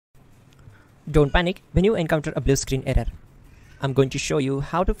Don't panic when you encounter a blue screen error. I'm going to show you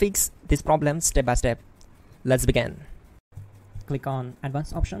how to fix this problem step by step. Let's begin. Click on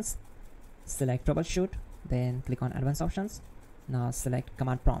Advanced Options, select Troubleshoot, then click on Advanced Options. Now select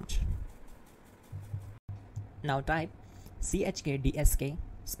Command Prompt. Now type chkdsk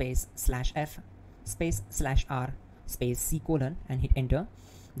space /f space /r space c : and hit enter.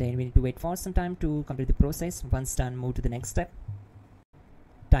 Then we need to wait for some time to complete the process. Once done, move to the next step.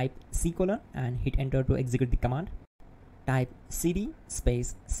 Type c : and hit enter to execute the command. Type cd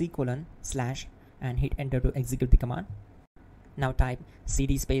space c : / and hit enter to execute the command. Now type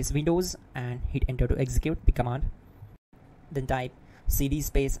cd space Windows and hit enter to execute the command. Then type cd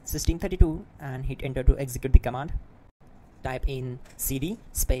space System32 and hit enter to execute the command. Type in cd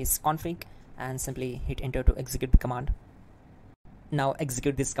space config and simply hit enter to execute the command. Now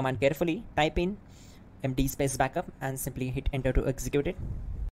execute this command carefully. Type in md space backup and simply hit enter to execute it.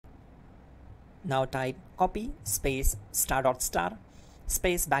 Now type copy space ***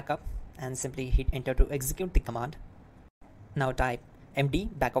 space backup and simply hit enter to execute the command. Now type md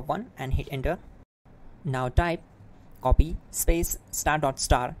backup1 and hit enter. Now type copy space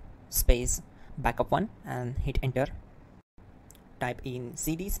 *** space backup1 and hit enter. Type in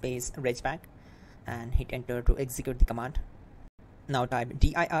cd space regback and hit enter to execute the command. Now type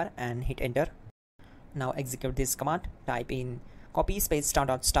dir and hit enter. Now execute this command. Type in copy space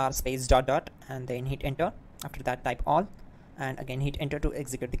 *** space ... and then hit enter. After that type all and again hit enter to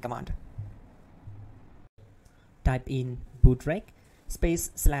execute the command. Type in bootrec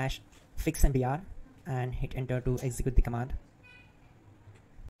space /fixmdr and hit enter to execute the command.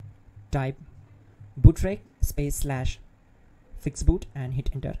 Type bootrec space /fixboot and hit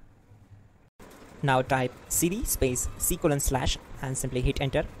enter. Now type cd space c : / and simply hit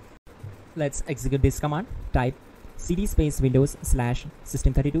enter. Let's execute this command. Type cd space Windows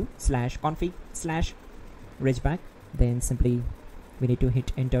 /System32 /config /regback. Then simply we need to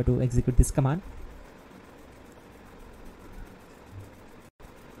hit enter to execute this command.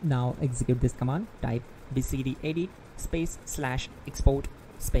 Now execute this command. Type bcd edit space /export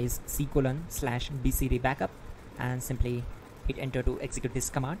space c : /bcd backup and simply hit enter to execute this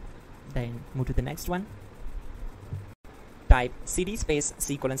command. Then move to the next one. Type cd space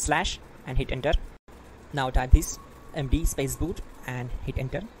c : / and hit enter. Now type this md space boot and hit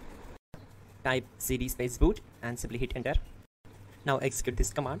enter. Type cd space boot and simply hit enter. Now execute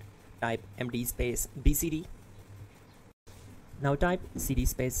this command. Type md space bcd. Now type cd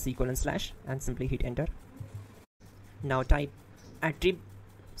space c : / and simply hit enter. Now type attrib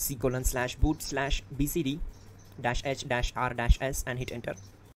c : /boot /bcd -h -r -s and hit enter.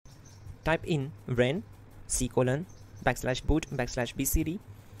 Type in ren c : /boot /bcd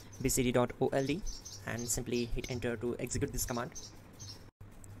bcd.old and simply hit enter to execute this command.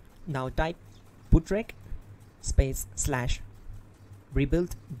 Now type bootrec space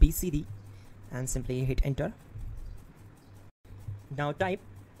 /rebuild bcd and simply hit enter. Now type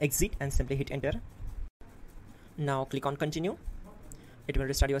exit and simply hit enter. Now click on continue. It will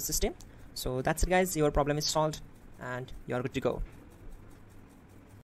restart your system. So that's it guys, your problem is solved and you're good to go.